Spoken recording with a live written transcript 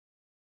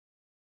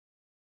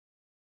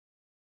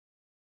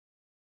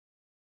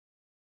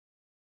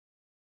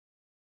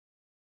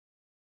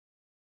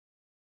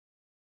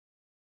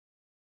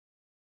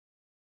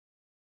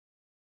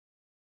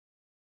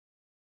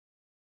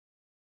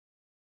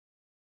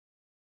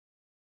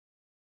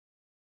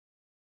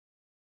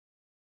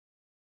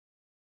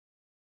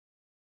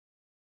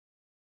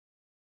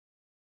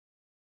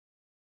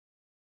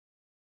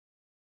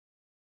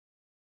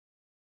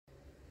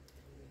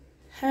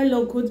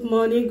Hello, good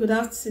morning, good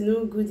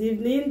afternoon, good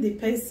evening.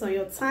 Depends on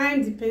your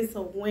time, depends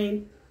on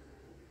when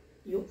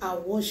you are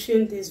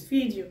watching this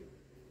video.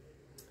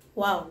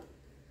 Wow.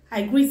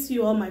 I greet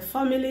you all, my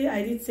family.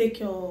 I did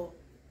take your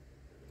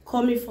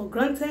coming for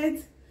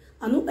granted.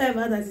 And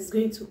whoever that is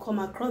going to come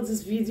across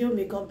this video,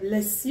 may God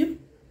bless you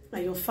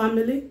and your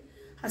family.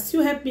 As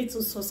you help me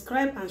to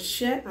subscribe and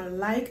share and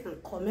like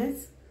and comment,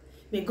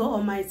 may God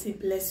Almighty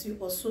bless you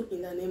also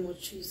in the name of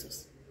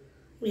Jesus.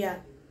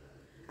 Yeah.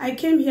 I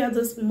came here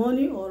this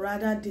morning, or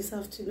rather this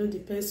afternoon,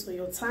 depends on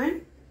your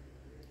time,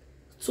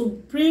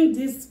 to bring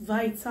this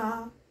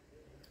vital,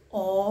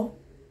 or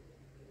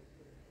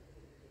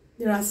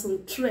there are some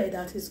thread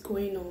that is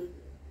going on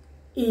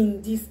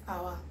in this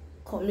our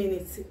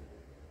community.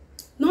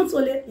 Not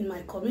only in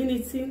my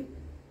community,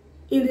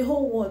 in the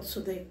whole world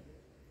today.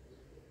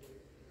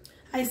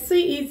 I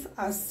see it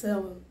as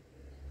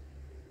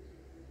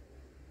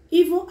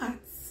evil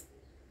acts.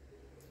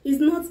 It's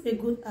not a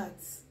good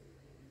act.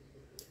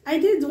 I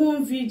did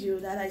one video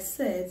that I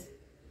said,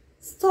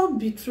 stop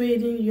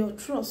betraying your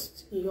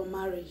trust in your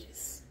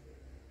marriages.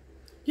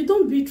 You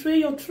don't betray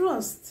your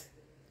trust.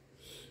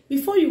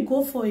 Before you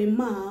go for a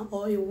man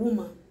or a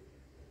woman,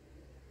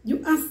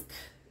 you ask,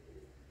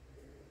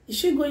 is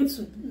she going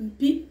to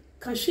be,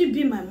 can she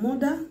be my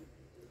mother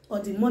or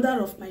the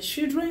mother of my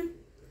children?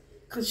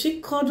 Can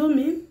she cuddle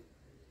me?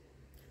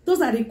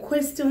 Those are the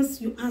questions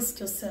you ask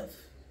yourself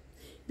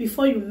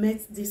before you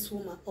met this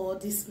woman or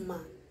this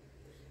man.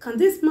 Can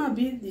this man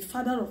be the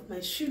father of my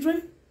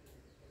children?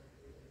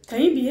 Can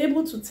he be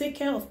able to take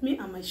care of me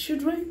and my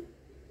children?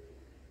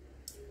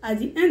 At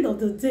the end of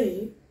the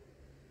day,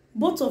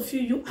 both of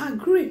you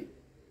agree.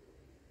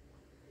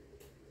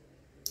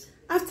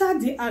 After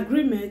the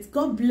agreement,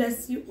 God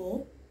bless you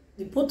all,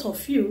 the both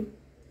of you,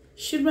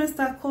 children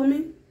start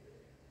coming.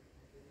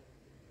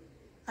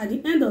 At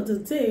the end of the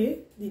day,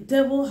 the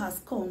devil has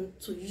come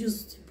to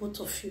use the both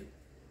of you.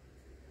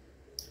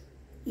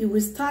 It will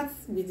start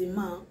with the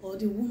man or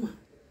the woman.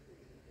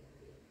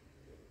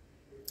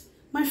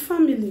 My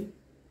family,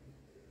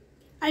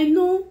 I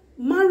know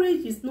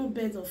marriage is no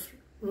bed of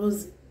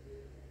roses.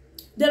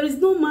 There is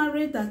no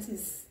marriage that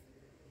is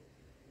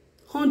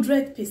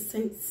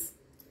 100%.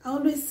 I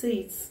always say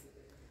it.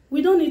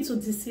 We don't need to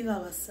deceive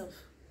ourselves.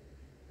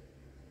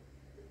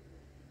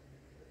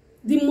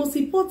 The most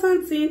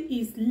important thing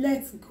is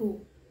let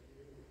go.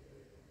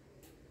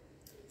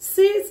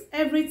 Set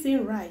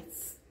everything right.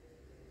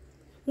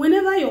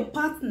 Whenever your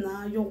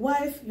partner, your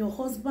wife, your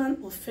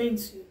husband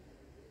offends you,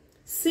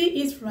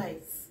 see it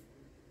right.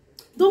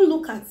 Don't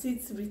look at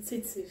it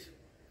irritative.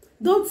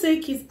 Don't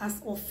take it as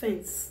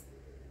offense.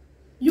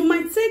 You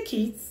might take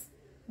it,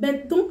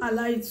 but don't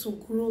allow it to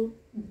grow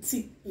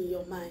deep in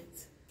your mind.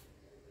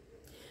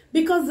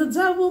 Because the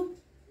devil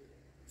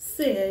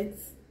said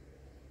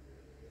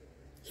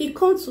he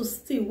comes to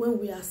steal when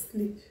we are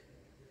asleep.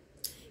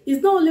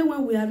 It's not only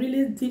when we are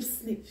really deep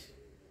sleep.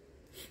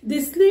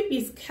 The sleep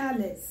is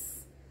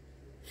careless.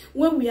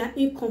 When we are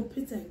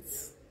incompetent.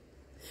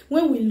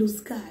 When we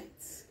lose guide.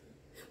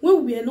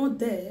 When we are not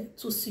there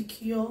to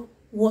secure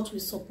what we're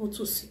supposed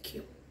to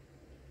secure.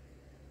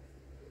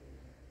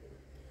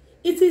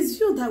 It is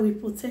you that will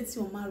protect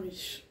your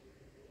marriage.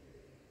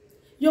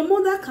 Your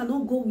mother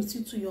cannot go with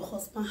you to your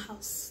husband's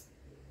house.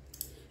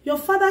 Your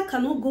father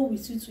cannot go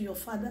with you to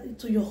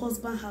your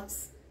husband's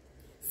house.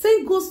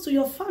 Same goes to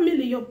your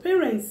family, your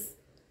parents,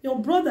 your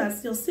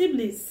brothers, your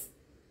siblings.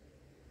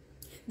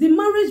 The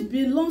marriage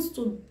belongs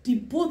to the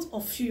both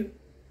of you.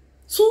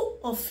 Two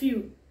of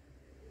you.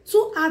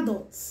 Two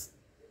adults.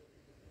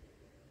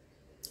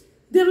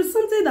 There is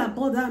something that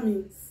bothers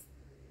me.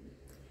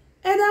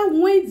 Either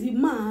when the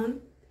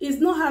man is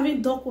not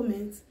having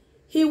documents,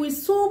 he will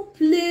so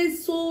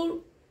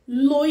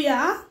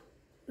loyal,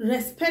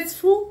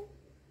 respectful,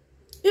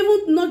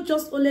 even not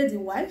just only the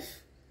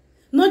wife,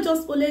 not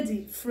just only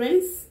the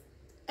friends,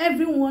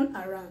 everyone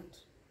around.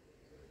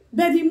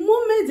 But the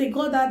moment they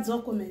got that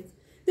document,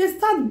 they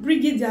start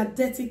bringing their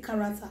dirty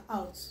character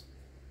out.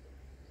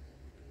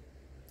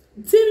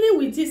 Dealing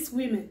with these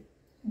women,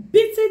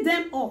 beating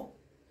them up,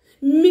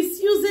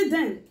 misusing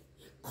them,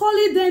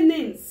 calling them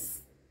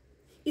names.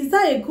 Is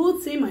that a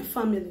good thing, my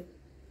family?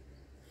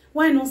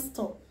 Why not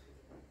stop?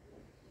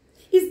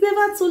 It's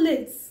never too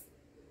late.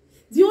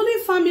 The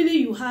only family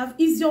you have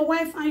is your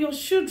wife and your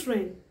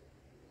children.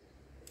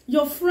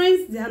 Your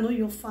friends, they are not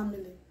your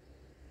family.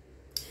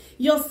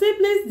 Your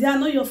siblings, they are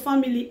not your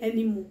family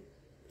anymore.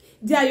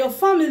 They are your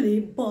family,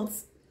 but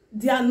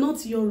they are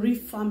not your real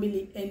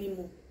family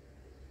anymore.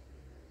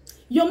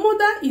 Your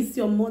mother is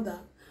your mother,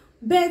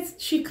 but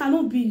she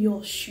cannot be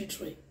your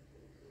children.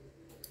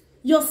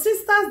 Your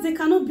sisters, they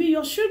cannot be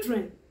your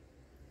children.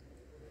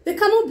 They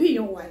cannot be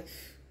your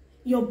wife.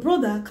 Your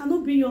brother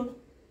cannot be your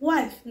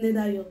wife,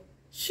 neither your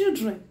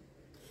children.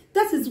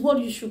 That is what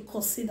you should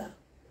consider.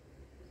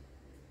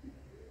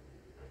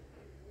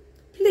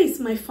 Please,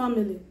 my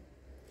family,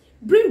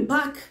 bring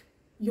back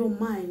your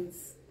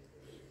minds.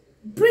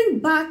 Bring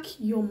back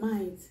your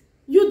minds.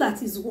 You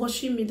that is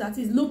watching me, that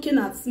is looking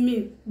at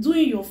me,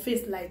 doing your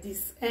face like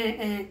this.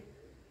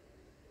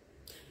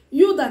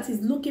 You that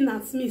is looking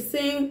at me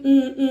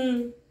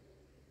saying,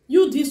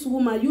 you this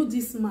woman, you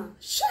this man,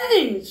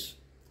 change.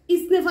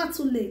 It's never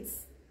too late.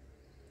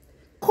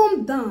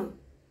 Calm down.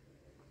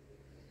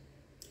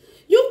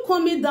 You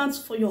coming down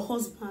for your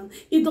husband,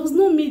 it does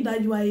not mean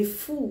that you are a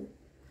fool.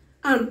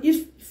 And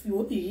if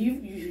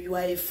you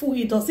are a fool,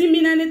 it doesn't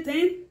mean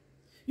anything.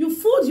 You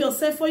fooled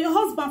yourself for your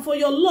husband, for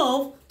your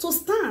love to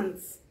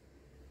stand.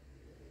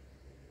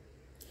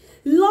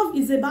 Love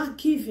is about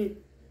giving.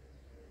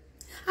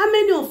 How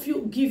many of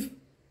you give?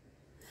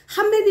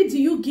 How many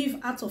do you give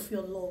out of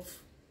your love?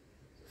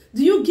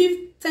 Do you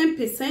give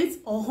 10%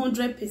 or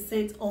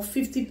 100% or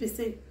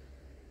 50%?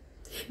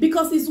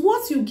 Because it's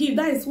what you give,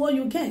 that is what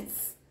you get.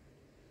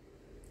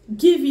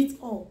 Give it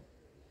all.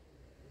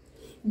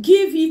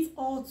 Give it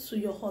all to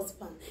your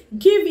husband.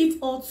 Give it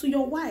all to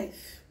your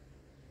wife.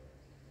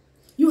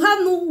 You have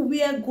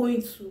nowhere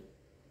going to.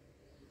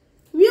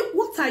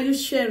 What are you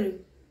sharing?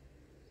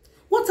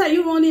 What are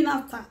you running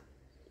after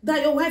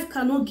that your wife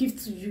cannot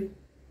give to you?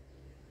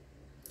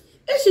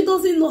 If she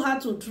doesn't know how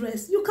to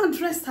dress, you can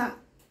dress her.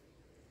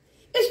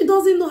 If she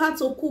doesn't know how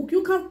to cook,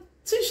 you can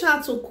teach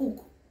her to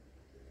cook.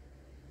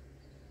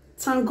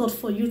 Thank God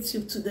for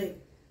YouTube today.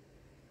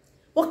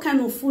 What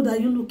kind of food are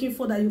you looking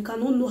for that you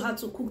cannot know how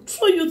to cook?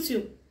 Through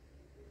YouTube.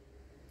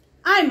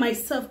 I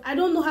myself, I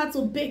don't know how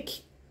to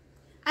bake.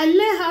 I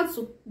learned how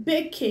to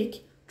bake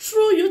cake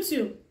through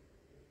YouTube.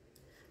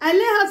 I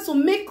learned how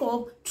to make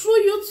up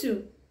through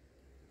YouTube.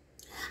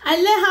 I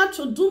learned how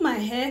to do my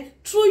hair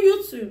through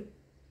YouTube.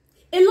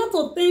 A lot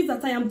of things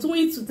that I am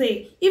doing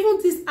today,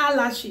 even these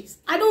eyelashes,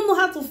 I don't know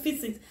how to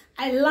fix it.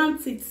 I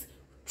learned it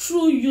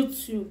through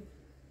YouTube.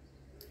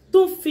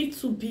 Don't feel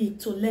too big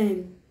to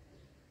learn.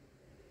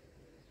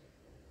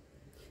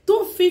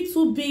 Don't feel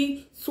too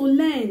big to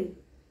learn.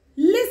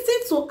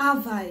 Listen to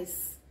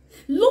advice.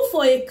 Look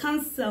for a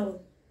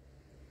counsel.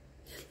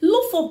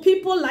 Look for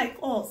people like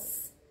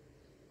us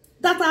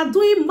that are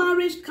doing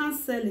marriage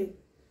counseling.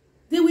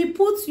 They will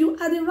put you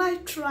at the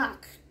right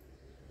track.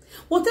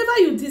 Whatever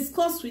you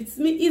discuss with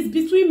me is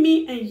between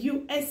me and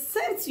you,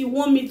 except you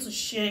want me to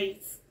share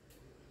it.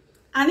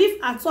 And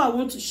if at all I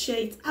want to share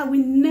it, I will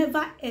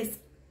never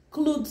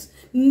exclude,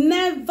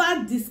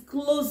 never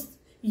disclose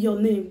your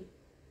name.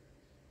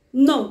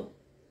 No.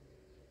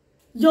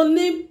 Your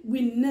name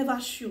will never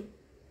show.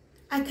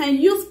 I can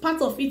use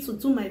part of it to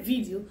do my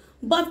video,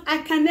 but I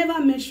can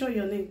never mention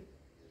your name.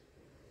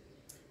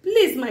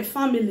 Please, my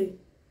family,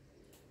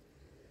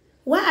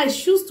 why I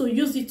choose to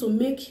use it to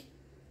make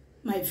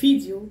my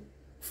video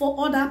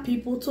for other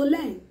people to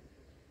learn.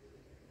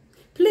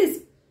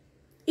 Please,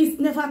 it's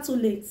never too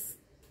late.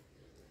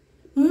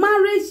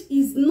 Marriage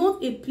is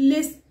not a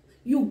place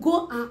you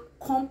go and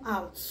come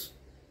out.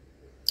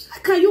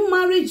 How can you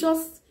marry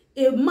just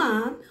a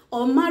man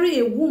or marry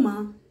a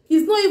woman?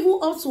 It's not even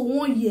up to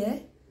 1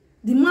 year.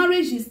 The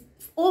marriage is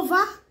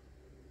over.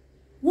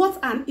 What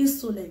an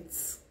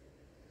insolence.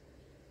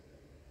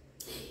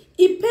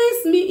 It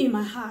pains me in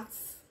my heart.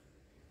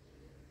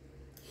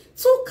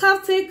 Two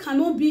captains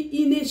cannot be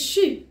in a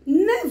ship.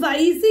 Never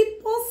is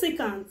it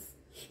possible.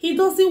 It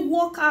doesn't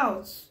work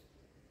out.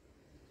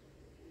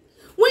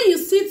 When you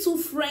see two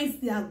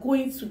friends, they are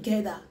going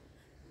together,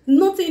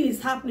 nothing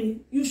is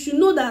happening, you should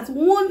know that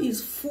one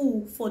is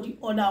full for the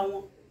other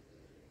one.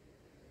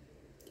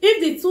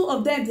 If the two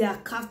of them, they are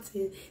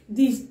captain,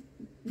 the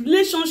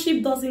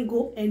relationship doesn't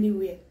go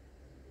anywhere.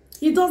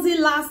 It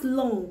doesn't last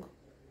long.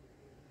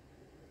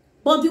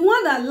 But the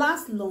one that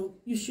lasts long,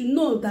 you should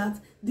know that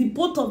the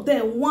both of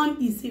them,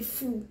 one is a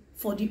fool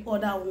for the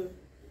other one.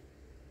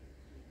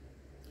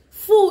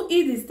 Fool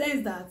in the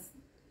sense that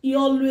he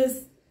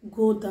always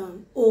go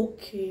down.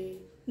 Okay,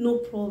 no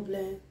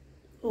problem.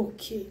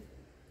 Okay,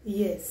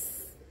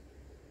 yes.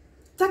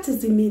 That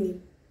is the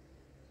meaning.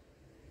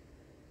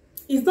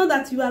 It's not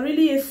that you are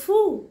really a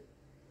fool.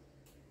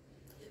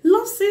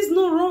 Love says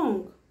no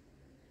wrong.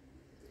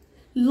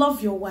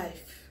 Love your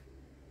wife.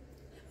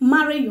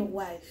 Marry your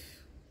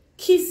wife.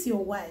 Kiss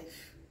your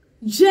wife.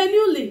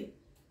 Genuinely.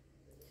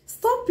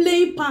 Stop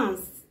playing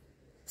pants.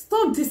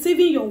 Stop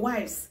deceiving your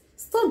wives.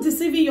 Stop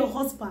deceiving your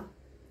husband.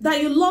 That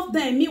you love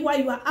them, meanwhile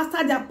you are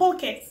after their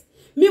pockets.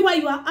 Meanwhile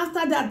you are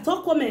after their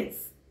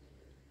documents.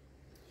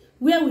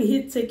 Where will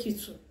he take you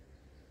to?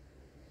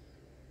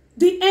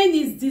 The end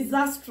is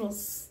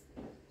disastrous.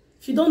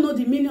 If you don't know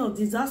the meaning of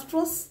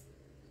disastrous,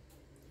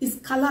 it's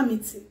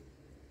calamity.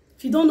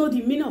 If you don't know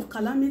the meaning of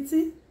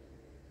calamity,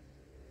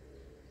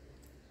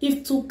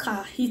 if two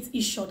cars hit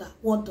each other,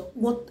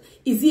 what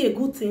is it a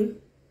good thing?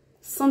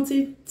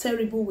 Something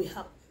terrible will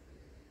happen.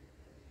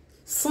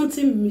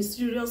 Something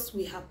mysterious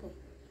will happen.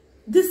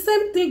 The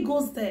same thing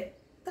goes there.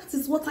 That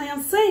is what I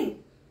am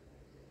saying.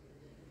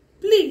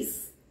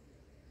 Please.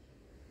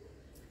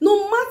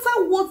 No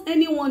matter what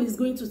anyone is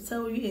going to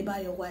tell you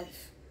about your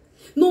wife,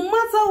 no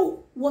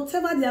matter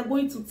whatever they are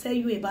going to tell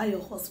you about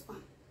your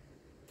husband,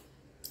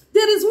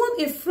 there is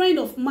a friend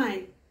of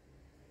mine,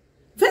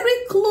 very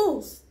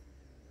close.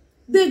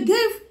 They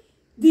gave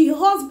the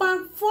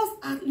husband false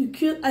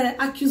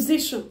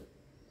accusation.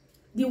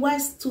 The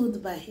wife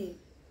stood by him.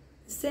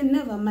 He said,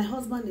 never. My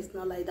husband is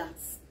not like that.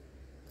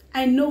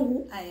 I know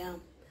who I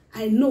am.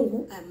 I know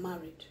who I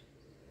married.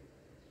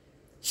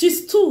 She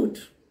stood.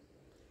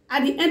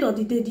 At the end of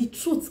the day, the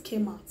truth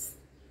came out.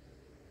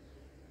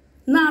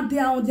 Now they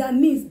are on their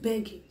knees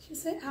begging. She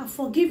said, I've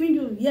forgiven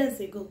you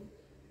years ago.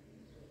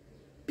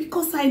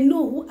 Because I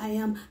know who I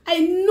am. I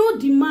know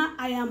the man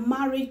I am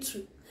married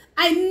to.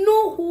 I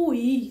know who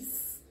he is.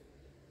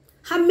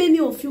 How many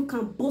of you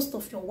can boast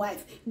of your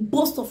wife,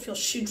 boast of your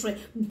children,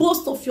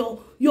 boast of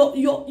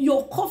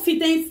your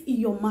confidence in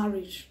your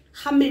marriage?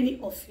 How many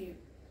of you?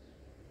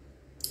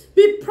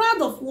 Be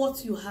proud of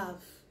what you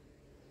have.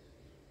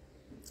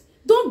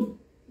 Don't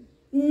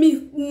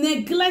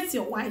neglect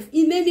your wife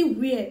in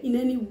anywhere, in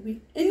any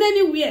way, in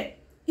anywhere.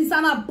 It's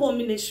an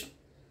abomination.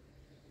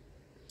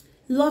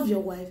 Love your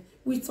wife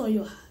with all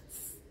your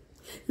hearts.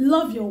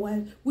 Love your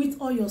wife with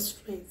all your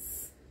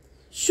strengths.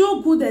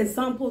 Show good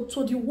example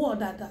to the world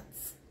that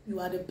you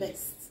are the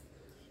best.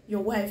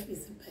 Your wife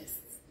is the best.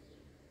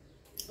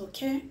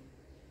 Okay?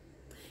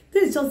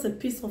 This is just a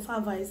piece of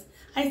advice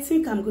I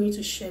think I'm going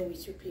to share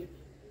with you people.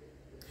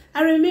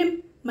 I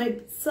remain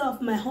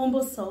myself, my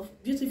humble self,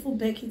 Beautiful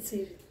Becky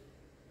TV.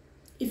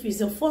 If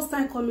it's your first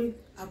time coming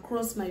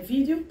across my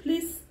video,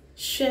 please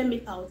share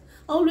me out.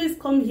 I always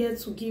come here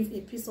to give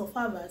a piece of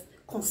advice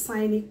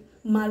concerning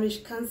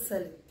marriage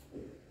counseling.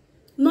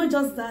 Not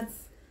just that,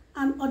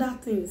 and other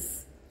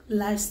things,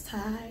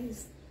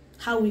 lifestyles,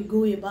 how we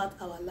go about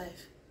our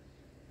life.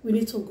 We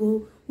need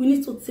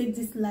to take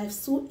this life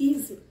so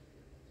easy.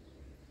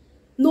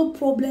 No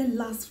problem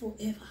lasts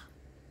forever.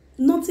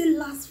 Nothing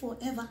lasts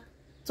forever.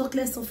 Talk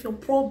less of your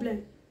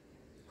problem.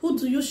 Who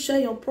do you share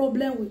your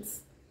problem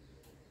with?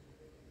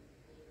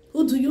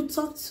 Who do you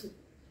talk to?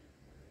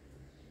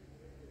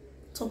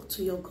 Talk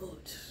to your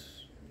God.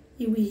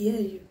 He will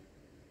hear you.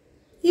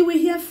 He will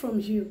hear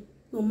from you,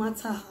 no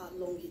matter how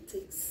long it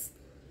takes.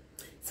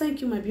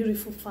 Thank you, my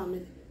beautiful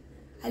family.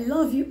 I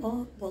love you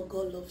all, but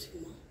God loves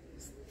you more.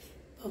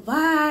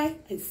 Bye-bye,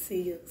 and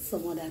see you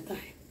some other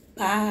time.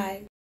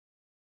 Bye.